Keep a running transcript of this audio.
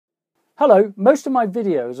Hello, most of my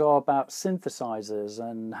videos are about synthesizers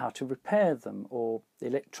and how to repair them, or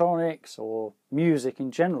electronics or music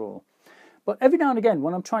in general. But every now and again,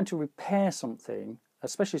 when I'm trying to repair something,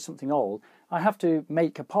 especially something old, I have to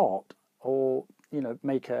make a part or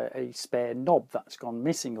make a spare knob that's gone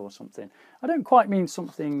missing or something. I don't quite mean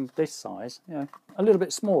something this size, a little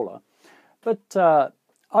bit smaller. But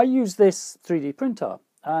I use this 3D printer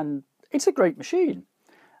and it's a great machine.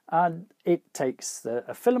 And it takes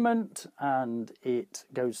a filament and it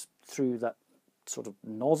goes through that sort of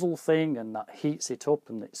nozzle thing and that heats it up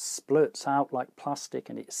and it splurts out like plastic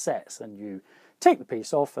and it sets, and you take the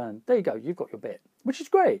piece off and there you go, you've got your bit, which is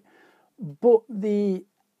great. But the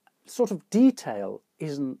sort of detail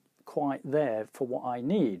isn't quite there for what I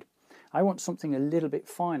need. I want something a little bit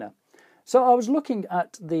finer. So I was looking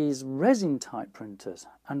at these resin type printers,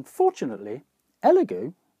 and fortunately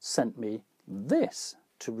Elegoo sent me this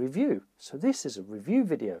to review. So this is a review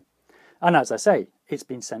video, and as I say, it's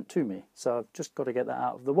been sent to me, so I've just got to get that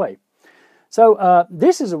out of the way. So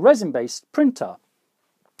this is a resin based printer,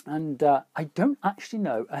 and I don't actually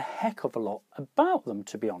know a heck of a lot about them,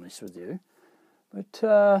 to be honest with you, but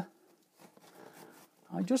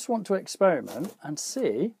I just want to experiment and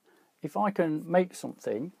see if I can make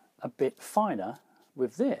something a bit finer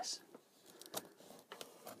with this.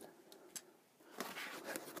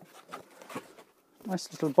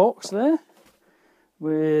 Nice little box there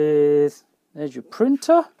with, there's your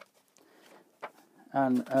printer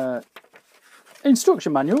and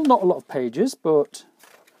instruction manual, not a lot of pages, but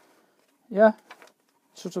yeah,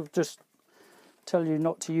 sort of just tell you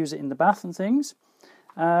not to use it in the bath and things.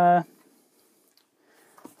 I've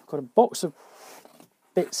got a box of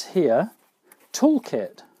bits here.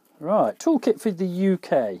 Toolkit, right, toolkit for the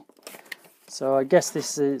UK. So I guess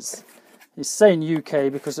this is, it's saying UK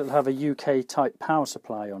because it'll have a UK type power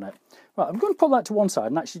supply on it. Right, I'm going to put that to one side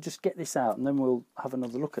and actually just get this out, and then we'll have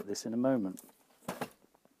another look at this in a moment.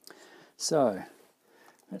 So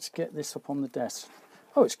let's get this up on the desk.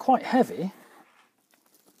 Oh, it's quite heavy.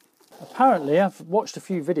 Apparently I've watched a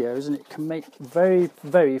few videos and it can make very,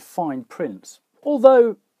 very fine prints,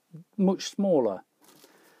 although much smaller.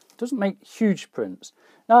 It doesn't make huge prints.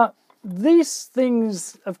 Now, these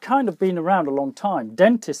things have kind of been around a long time.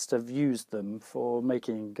 Dentists have used them for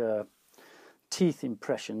making teeth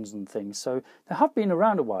impressions and things, so they have been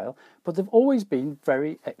around a while, but they've always been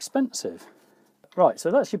very expensive. Right, so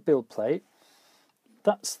that's your build plate.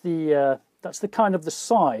 That's the kind of the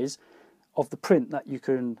size of the print that you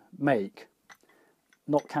can make,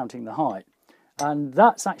 not counting the height. And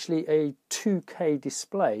that's actually a 2K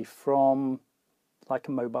display from like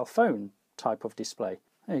a mobile phone type of display.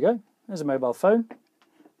 There you go. There's a mobile phone.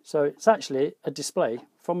 So it's actually a display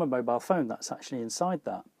from a mobile phone that's actually inside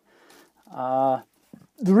that.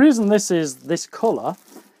 The reason this is this colour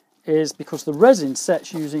is because the resin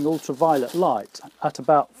sets using ultraviolet light at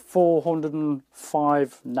about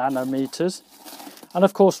 405 nanometers. And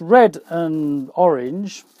of course red and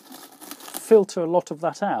orange filter a lot of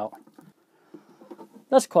that out.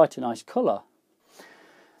 That's quite a nice colour.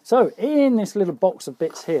 So in this little box of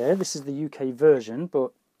bits here, this is the UK version,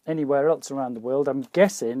 but anywhere else around the world, I'm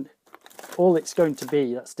guessing all it's going to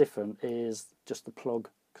be that's different is just the plug,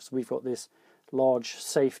 because we've got this large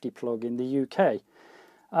safety plug in the UK.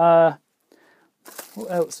 What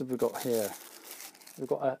else have we got here? We've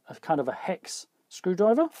got a kind of a hex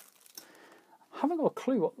screwdriver. I haven't got a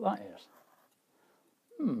clue what that is.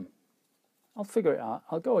 I'll figure it out.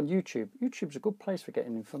 I'll go on YouTube. YouTube's a good place for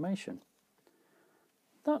getting information.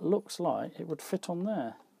 That looks like it would fit on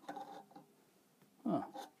there. Oh.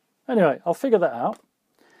 Anyway, I'll figure that out.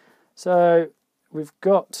 So we've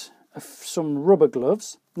got some rubber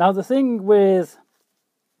gloves. Now the thing with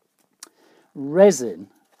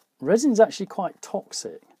resin's actually quite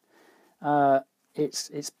toxic.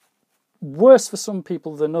 It's worse for some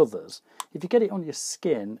people than others. If you get it on your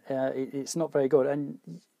skin, it's not very good, and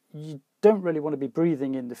you don't really want to be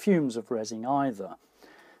breathing in the fumes of resin either.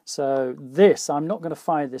 So this, I'm not going to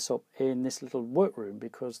fire this up in this little workroom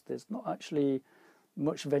because there's not actually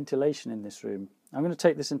much ventilation in this room. I'm going to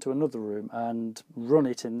take this into another room and run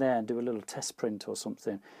it in there and do a little test print or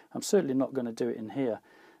something. I'm certainly not going to do it in here.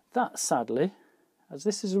 That, sadly, as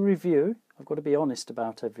this is a review, I've got to be honest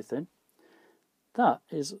about everything. That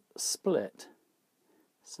is split.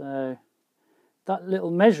 So that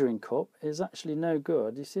little measuring cup is actually no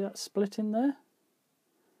good. You see that split in there?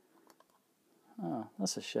 Oh,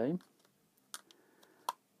 that's a shame.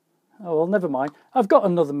 Oh, well, never mind. I've got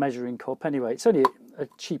another measuring cup anyway. It's only a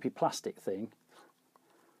cheapy plastic thing.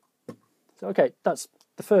 So, okay, that's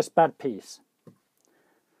the first bad piece.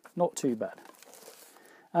 Not too bad.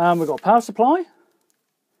 We've got a power supply.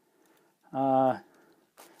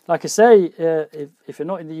 Like I say, if you're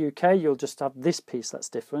not in the UK, you'll just have this piece that's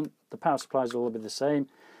different. The power supplies will all be the same,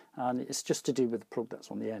 and it's just to do with the plug that's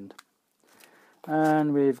on the end.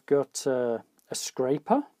 And we've got a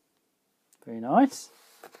scraper, very nice.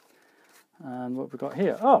 And what have we got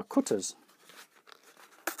here? Oh, cutters.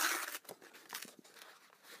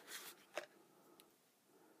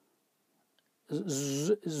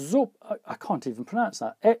 Zup, I can't even pronounce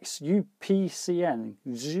that. XUPCN.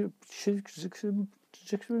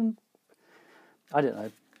 I don't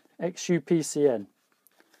know. XUPCN.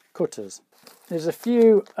 Cutters. There's a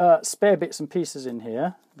few spare bits and pieces in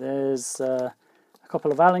here. There's a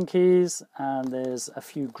couple of Allen keys, and there's a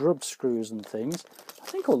few grub screws and things. I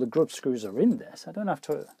think all the grub screws are in this. I don't have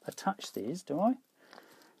to attach these, do I?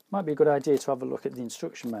 Might be a good idea to have a look at the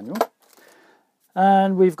instruction manual.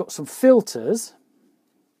 And we've got some filters.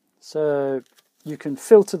 So you can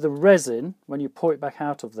filter the resin when you pour it back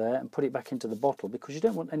out of there and put it back into the bottle, because you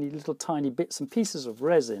don't want any little tiny bits and pieces of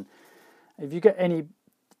resin. If you get any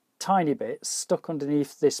tiny bits stuck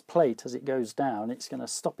underneath this plate as it goes down, it's going to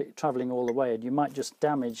stop it travelling all the way, and you might just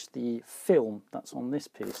damage the film that's on this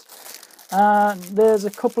piece. And there's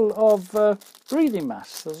a couple of breathing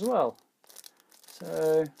masks as well.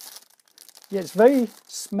 So yeah, it's very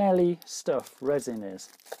smelly stuff, resin is.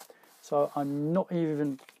 So I'm not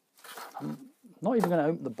even going to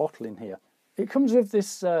open the bottle in here. It comes with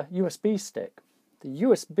this USB stick. The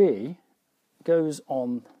USB goes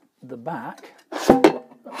on the back.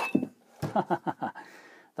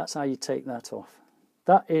 That's how you take that off.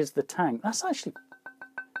 That is the tank. That's actually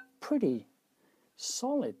pretty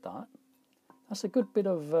solid, that. That's a good bit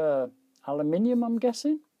of aluminium, I'm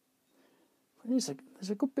guessing. There's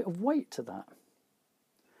a good bit of weight to that.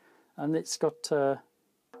 And it's got a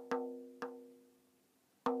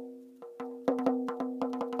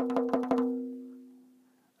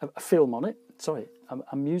film on it. Sorry,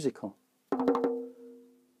 a musical.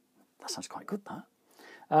 That sounds quite good,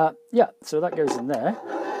 that. Yeah, so that goes in there.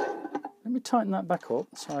 Let me tighten that back up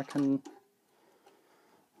so I can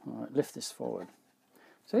lift this forward.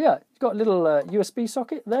 So yeah, it's got a little USB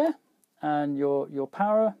socket there, and your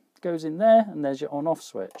power goes in there, and there's your on-off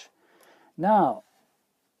switch. Now,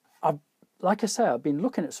 like I say, I've been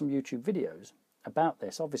looking at some YouTube videos about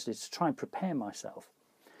this, obviously to try and prepare myself.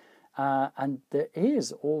 And there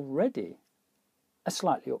is already a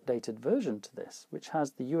slightly updated version to this, which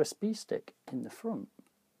has the USB stick in the front.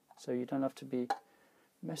 So you don't have to be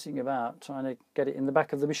messing about trying to get it in the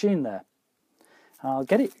back of the machine there. I'll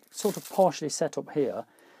get it sort of partially set up here,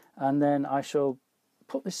 and then I shall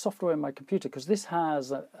put this software in my computer, because this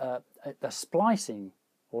has a splicing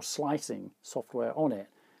or slicing software on it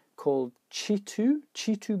called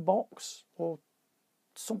Chi2 Box, or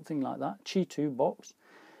something like that, Chi2 Box.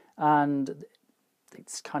 And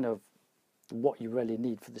it's kind of what you really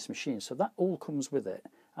need for this machine. So that all comes with it.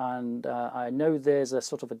 And I know there's a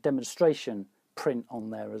sort of a demonstration print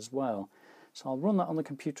on there as well. So I'll run that on the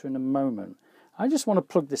computer in a moment. I just want to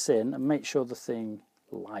plug this in and make sure the thing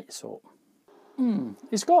lights up.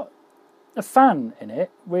 It's got a fan in it,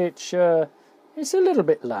 which is a little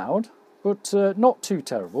bit loud, but not too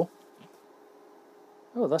terrible.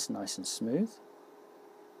 Oh, that's nice and smooth.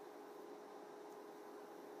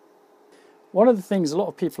 One of the things a lot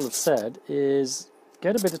of people have said is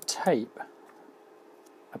get a bit of tape,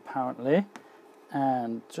 apparently,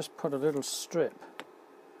 and just put a little strip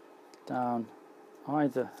down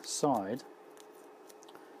either side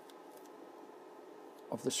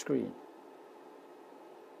of the screen.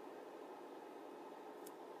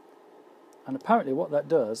 And apparently what that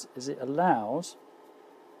does is it allows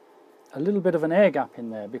a little bit of an air gap in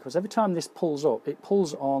there, because every time this pulls up, it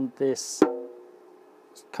pulls on this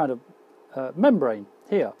kind of membrane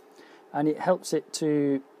here, and it helps it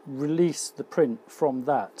to release the print from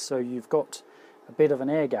that, so you've got a bit of an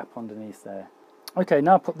air gap underneath there. Okay,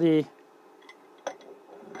 now put the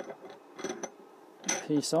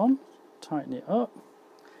piece on, tighten it up,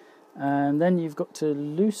 and then you've got to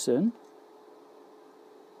loosen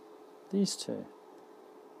these two.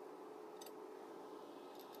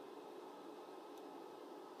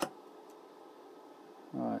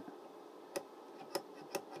 Right.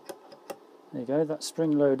 There you go, that's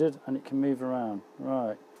spring loaded and it can move around.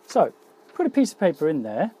 Right. So, put a piece of paper in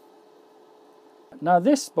there. Now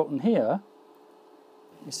this button here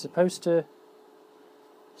is supposed to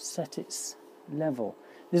set its level.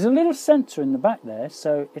 There's a little sensor in the back there,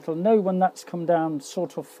 so it'll know when that's come down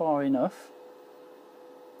sort of far enough.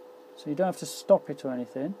 So you don't have to stop it or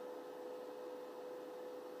anything.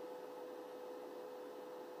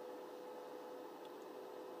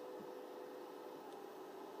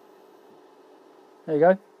 There you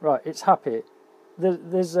go. Right, it's happy.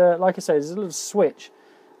 There's like I say, there's a little switch,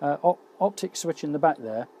 optic switch in the back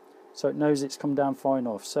there, so it knows it's come down far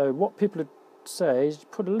enough. So what people say is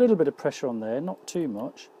put a little bit of pressure on there, not too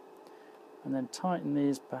much, and then tighten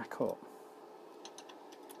these back up.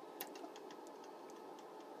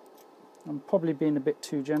 I'm probably being a bit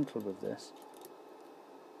too gentle with this.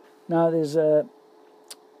 Now there's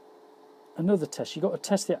another test. You've got to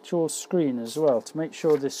test the actual screen as well to make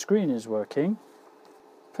sure this screen is working.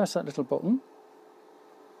 Press that little button.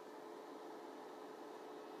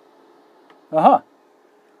 Aha!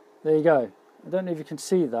 There you go. I don't know if you can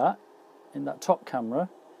see that in that top camera.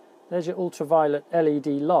 There's your ultraviolet LED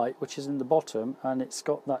light, which is in the bottom, and it's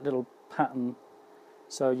got that little pattern.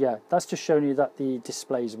 So yeah, that's just showing you that the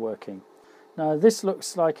display's working. Now this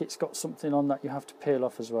looks like it's got something on that you have to peel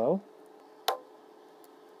off as well.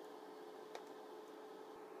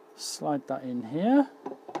 Slide that in here.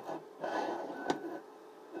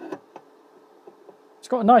 It's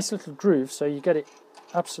got a nice little groove, so you get it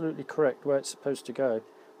absolutely correct where it's supposed to go.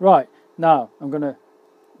 Right, now I'm going to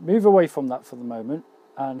move away from that for the moment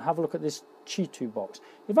and have a look at this Chi2 box.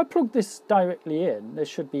 If I plug this directly in, there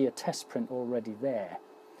should be a test print already there.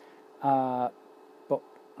 But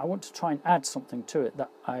I want to try and add something to it that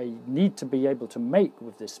I need to be able to make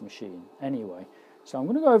with this machine anyway. So I'm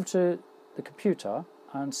going to go over to the computer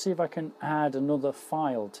and see if I can add another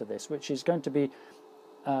file to this, which is going to be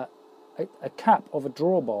a cap of a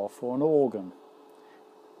drawbar for an organ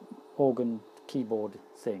keyboard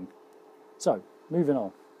thing. So moving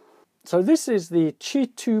on. So this is the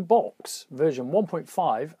Chi2 box version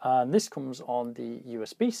 1.5, and this comes on the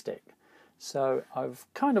USB stick. So I've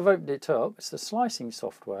kind of opened it up. It's the slicing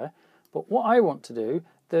software, but what I want to do,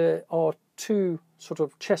 there are two sort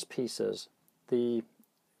of chess pieces, the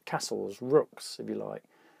castles, rooks if you like.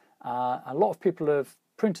 A lot of people have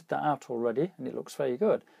printed that out already and it looks very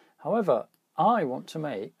good. However, I want to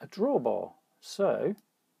make a drawbar. So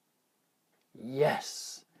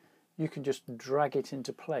yes, you can just drag it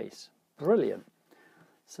into place. Brilliant.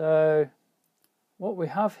 So what we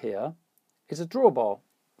have here is a drawbar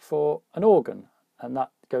for an organ, and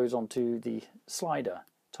that goes onto the slider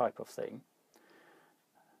type of thing.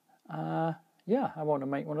 Yeah, I want to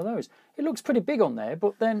make one of those. It looks pretty big on there,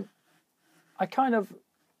 but then I kind of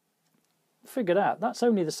figured out that's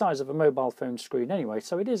only the size of a mobile phone screen anyway,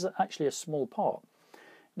 so it is actually a small part.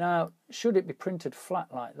 Now, should it be printed flat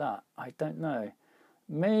like that? I don't know.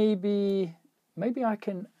 Maybe I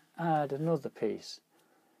can add another piece.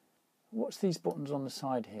 What's these buttons on the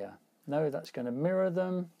side here? No, that's going to mirror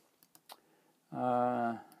them.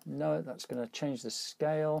 No, that's going to change the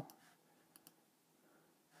scale.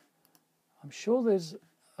 I'm sure there's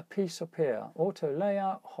a piece up here. Auto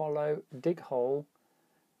layout, hollow, dig hole.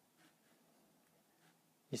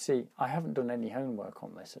 You see, I haven't done any homework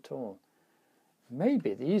on this at all.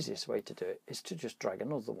 Maybe the easiest way to do it is to just drag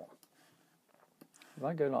another one. If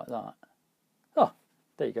I go like that, oh,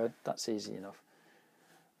 there you go, that's easy enough.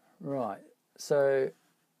 Right, so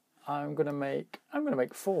I'm gonna make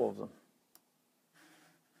 4 of them.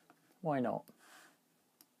 Why not?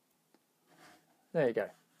 There you go.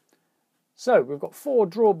 So we've got 4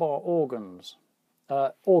 drawbar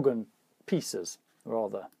organ pieces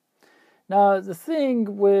rather. Now the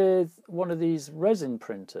thing with one of these resin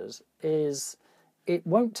printers is it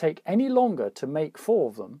won't take any longer to make 4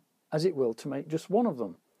 of them as it will to make just 1 of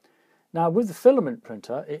them. Now with the filament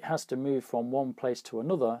printer, it has to move from one place to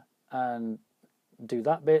another and do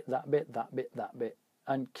that bit, that bit, that bit, that bit,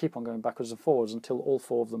 and keep on going backwards and forwards until all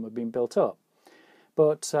 4 of them have been built up.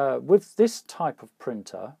 But with this type of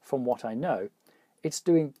printer, from what I know, it's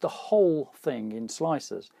doing the whole thing in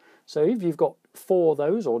slices. So if you've got 4 of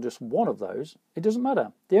those or just 1 of those, it doesn't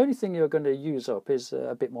matter. The only thing you're going to use up is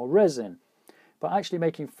a bit more resin. But actually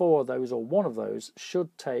making 4 of those or 1 of those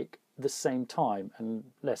should take the same time,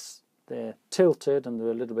 unless they're tilted and they're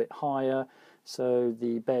a little bit higher, so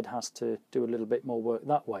the bed has to do a little bit more work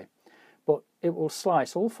that way. But it will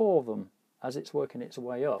slice all 4 of them as it's working its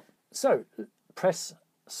way up. So press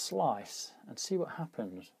slice and see what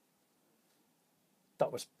happens.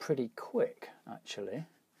 That was pretty quick actually,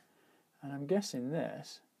 and I'm guessing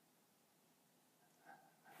this,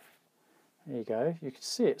 there you go, you can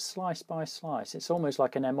see it slice by slice. It's almost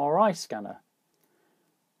like an MRI scanner,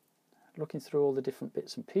 looking through all the different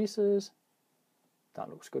bits and pieces. That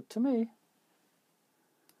looks good to me.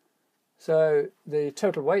 So the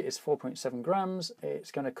total weight is 4.7 grams.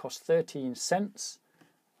 It's going to cost 13 cents.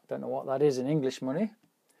 I don't know what that is in English money.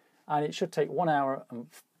 And it should take 1 hour and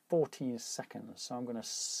 14 seconds. So I'm going to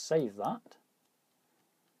save that.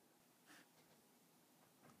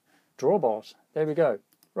 Drawbars. There we go.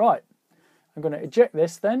 Right. I'm going to eject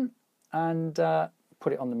this then and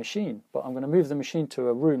put it on the machine, but I'm going to move the machine to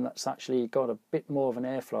a room that's actually got a bit more of an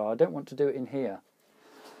airflow. I don't want to do it in here.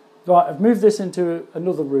 Right, I've moved this into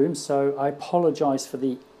another room, so I apologise for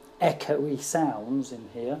the echoey sounds in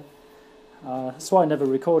here. That's why I never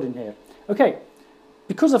record in here. Okay,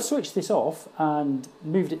 because I've switched this off and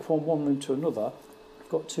moved it from one room to another, I've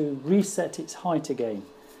got to reset its height again.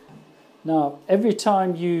 Now, every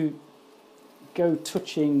time you go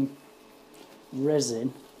touching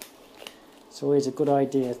resin, it's always a good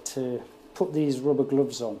idea to put these rubber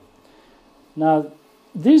gloves on. Now,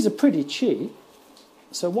 these are pretty cheap,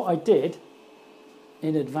 so what I did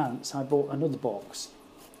in advance, I bought another box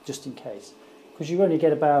just in case, because you only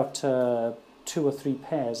get about 2 or 3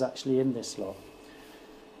 pairs actually in this lot.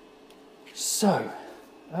 So,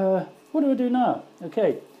 what do I do now?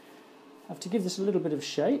 Okay, I have to give this a little bit of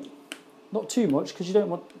shape, not too much because you don't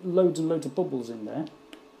want loads and loads of bubbles in there.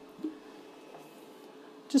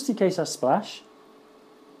 Just in case I splash,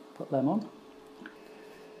 put them on.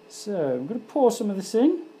 So I'm going to pour some of this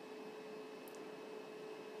in.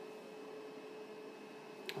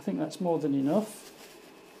 I think that's more than enough.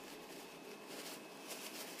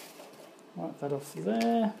 Wipe that off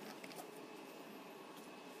there.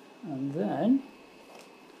 And then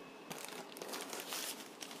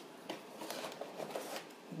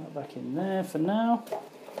put that back in there for now.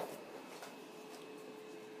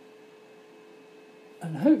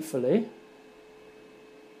 And hopefully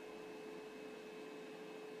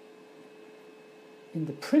in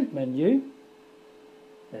the print menu,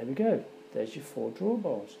 there we go, there's your 4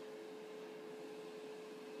 drawbars.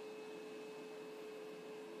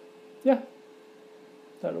 Yeah,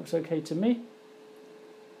 that looks okay to me.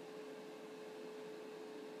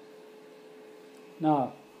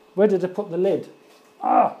 Now, where did I put the lid?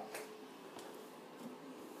 Ah!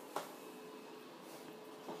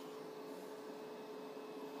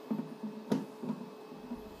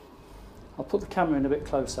 I'll put the camera in a bit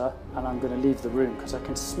closer and I'm going to leave the room because I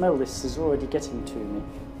can smell this is already getting to me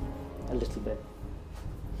a little bit.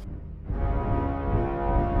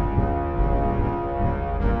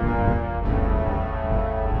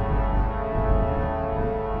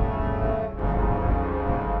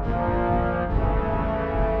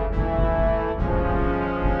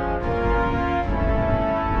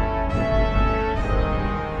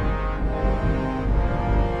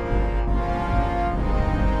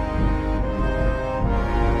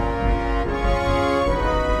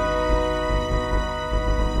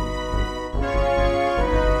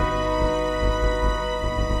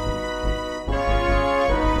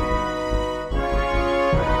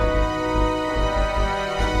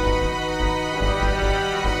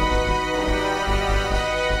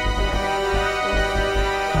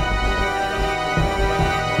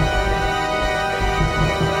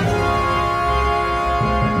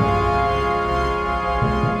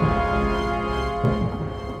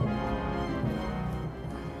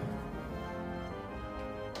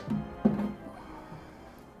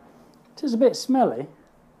 It is a bit smelly,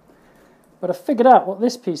 but I figured out what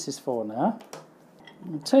this piece is for now. I'm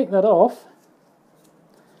going to take that off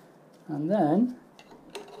and then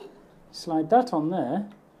slide that on there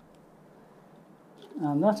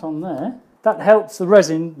and that on there. That helps the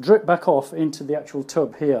resin drip back off into the actual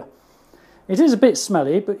tub here. It is a bit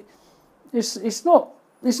smelly, but it's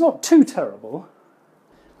not too terrible.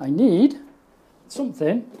 I need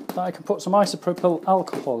something that I can put some isopropyl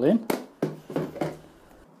alcohol in.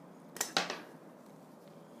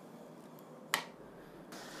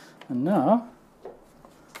 And now,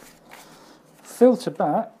 filter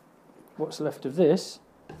back what's left of this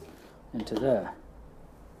into there.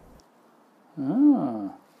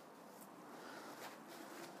 Ah.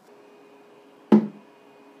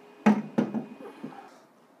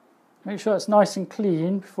 Make sure it's nice and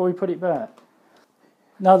clean before we put it back.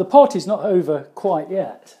 Now the party's not over quite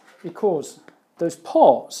yet because those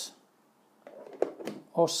parts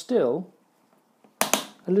are still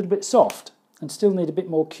a little bit soft and still need a bit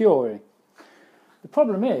more curing. The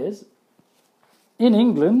problem is, in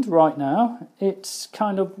England right now, it's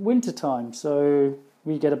kind of winter time, so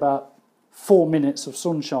we get about 4 minutes of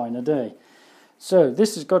sunshine a day. So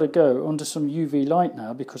this has got to go under some UV light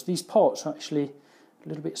now because these parts are actually a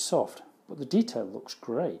little bit soft, but the detail looks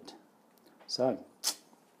great. So,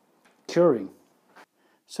 curing.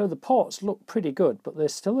 So the parts look pretty good, but they're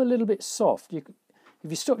still a little bit soft. If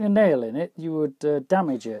you stuck your nail in it, you would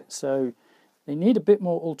damage it. So they need a bit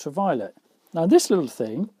more ultraviolet. Now this little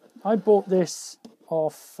thing, I bought this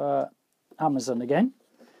off Amazon again.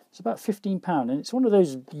 It's about £15 and it's one of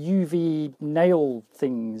those UV nail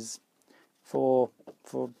things for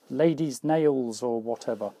ladies' nails or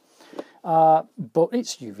whatever. but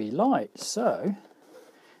it's UV light. So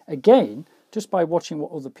again, just by watching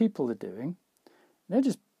what other people are doing, they're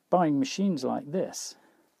just buying machines like this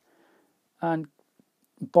and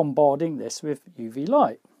bombarding this with UV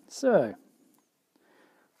light. So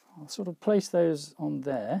I'll sort of place those on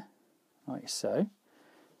there like so,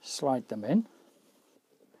 slide them in,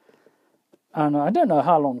 and I don't know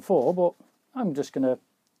how long for, but I'm just going to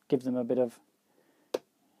give them a bit of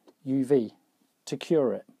UV to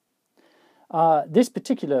cure it. This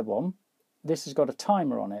particular one, this has got a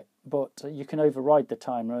timer on it, but you can override the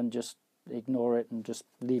timer and just ignore it and just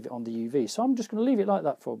leave it on the UV. So I'm just going to leave it like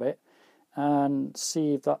that for a bit and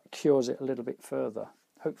see if that cures it a little bit further.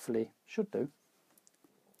 Hopefully should do.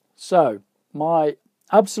 So my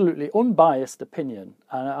absolutely unbiased opinion,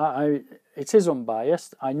 and it is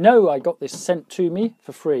unbiased. I know I got this sent to me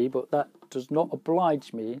for free, but that does not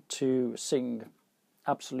oblige me to sing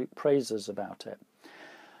absolute praises about it.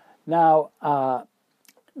 Now,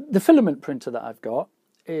 the filament printer that I've got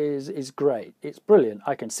is great. It's brilliant.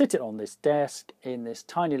 I can sit it on this desk in this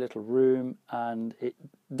tiny little room and it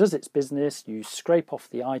does its business. You scrape off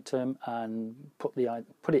the item and put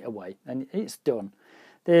it away and it's done.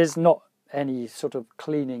 There's not any sort of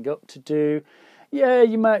cleaning up to do. Yeah,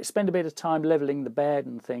 you might spend a bit of time leveling the bed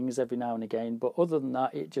and things every now and again, but other than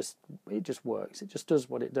that, it just works. It just does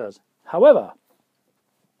what it does. However,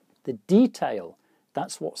 the detail,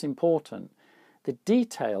 that's what's important. The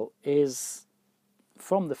detail is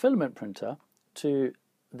from the filament printer to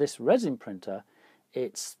this resin printer,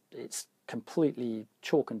 it's completely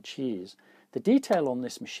chalk and cheese. The detail on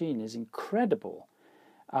this machine is incredible.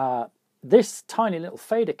 This tiny little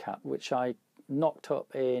fader cap, which I knocked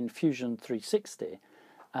up in Fusion 360,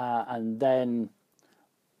 and then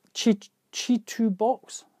Chi2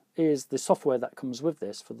 Box is the software that comes with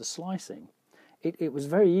this for the slicing. It was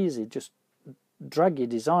very easy, just drag your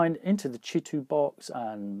design into the Chi2 box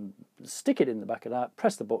and stick it in the back of that,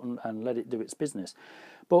 press the button and let it do its business.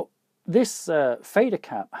 But this fader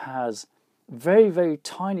cap has very, very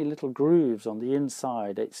tiny little grooves on the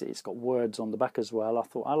inside. It's got words on the back as well. I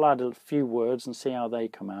thought I'll add a few words and see how they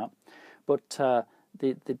come out. But the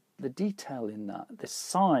detail in that, the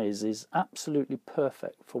size is absolutely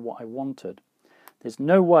perfect for what I wanted. There's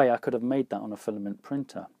no way I could have made that on a filament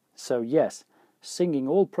printer. So yes, singing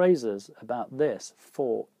all praises about this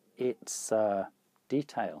for its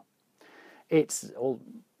detail. It's all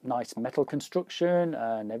nice metal construction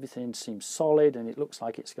and everything seems solid and it looks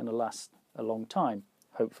like it's going to last a long time,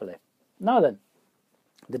 hopefully. Now then,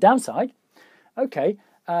 the downside, okay,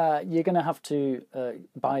 you're going to have to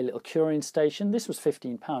buy a little curing station. This was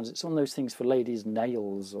 £15. It's one of those things for ladies'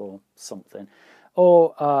 nails or something.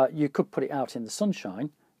 Or you could put it out in the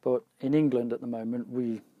sunshine, but in England at the moment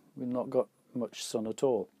we've not got much sun at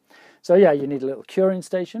all. So yeah, you need a little curing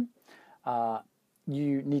station.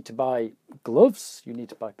 You need to buy gloves, you need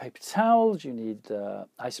to buy paper towels, you need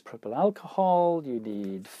isopropyl alcohol, you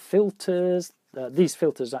need filters. These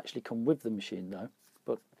filters actually come with the machine though,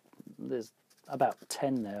 but there's about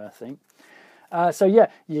 10 there, I think. So yeah,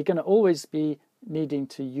 you're going to always be needing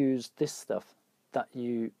to use this stuff that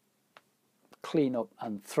you clean up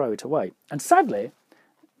and throw it away. And sadly,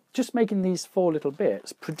 just making these 4 little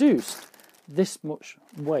bits produced this much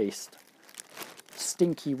waste,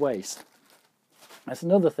 stinky waste. That's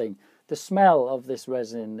another thing. The smell of this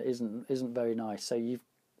resin isn't very nice, so you've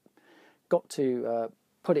got to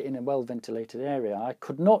put it in a well-ventilated area. I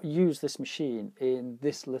could not use this machine in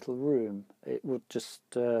this little room. It would just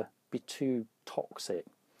be too toxic.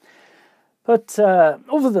 But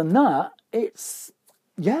other than that, it's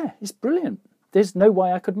brilliant. There's no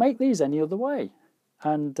way I could make these any other way.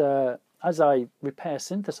 And as I repair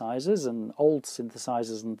synthesizers and old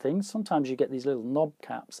synthesizers and things, sometimes you get these little knob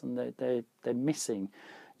caps and they're missing.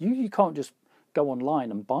 You can't just go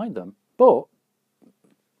online and buy them, but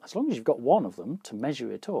as long as you've got one of them to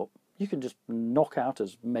measure it up, you can just knock out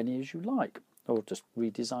as many as you like, or just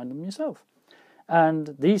redesign them yourself.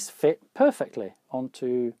 And these fit perfectly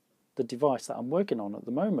onto the device that I'm working on at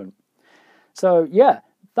the moment. So yeah,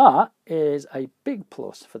 that is a big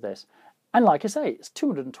plus for this. And like I say, it's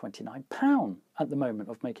 £229 at the moment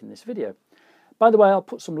of making this video. By the way, I'll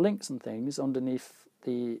put some links and things underneath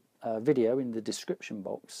the video in the description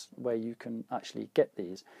box where you can actually get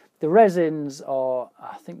these. The resins are,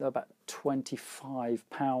 I think they're about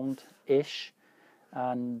 £25-ish,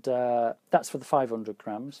 and that's for the 500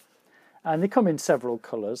 grams. And they come in several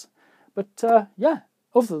colours. But yeah,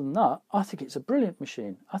 other than that, I think it's a brilliant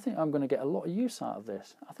machine. I think I'm going to get a lot of use out of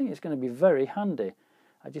this. I think it's going to be very handy.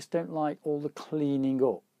 I just don't like all the cleaning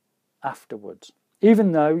up afterwards.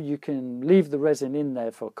 Even though you can leave the resin in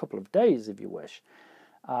there for a couple of days if you wish,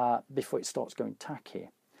 before it starts going tacky.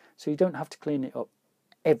 So you don't have to clean it up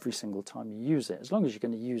every single time you use it, as long as you're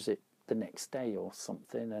going to use it the next day or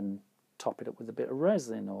something and top it up with a bit of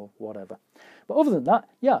resin or whatever. But other than that,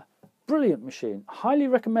 yeah, brilliant machine. Highly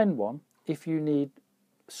recommend one if you need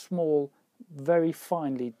small, very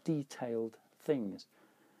finely detailed things.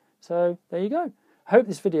 So there you go. I hope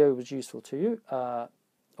this video was useful to you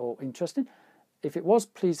or interesting. If it was,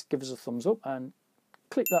 please give us a thumbs up and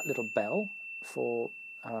click that little bell for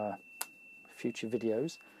future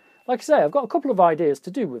videos. Like I say, I've got a couple of ideas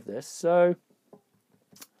to do with this, so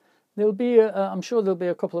there'll be I'm sure there'll be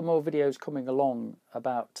a couple of more videos coming along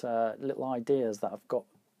about little ideas that I've got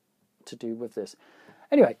to do with this.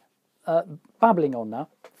 Anyway, babbling on now.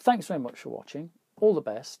 Thanks very much for watching. All the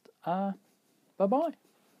best. Bye-bye.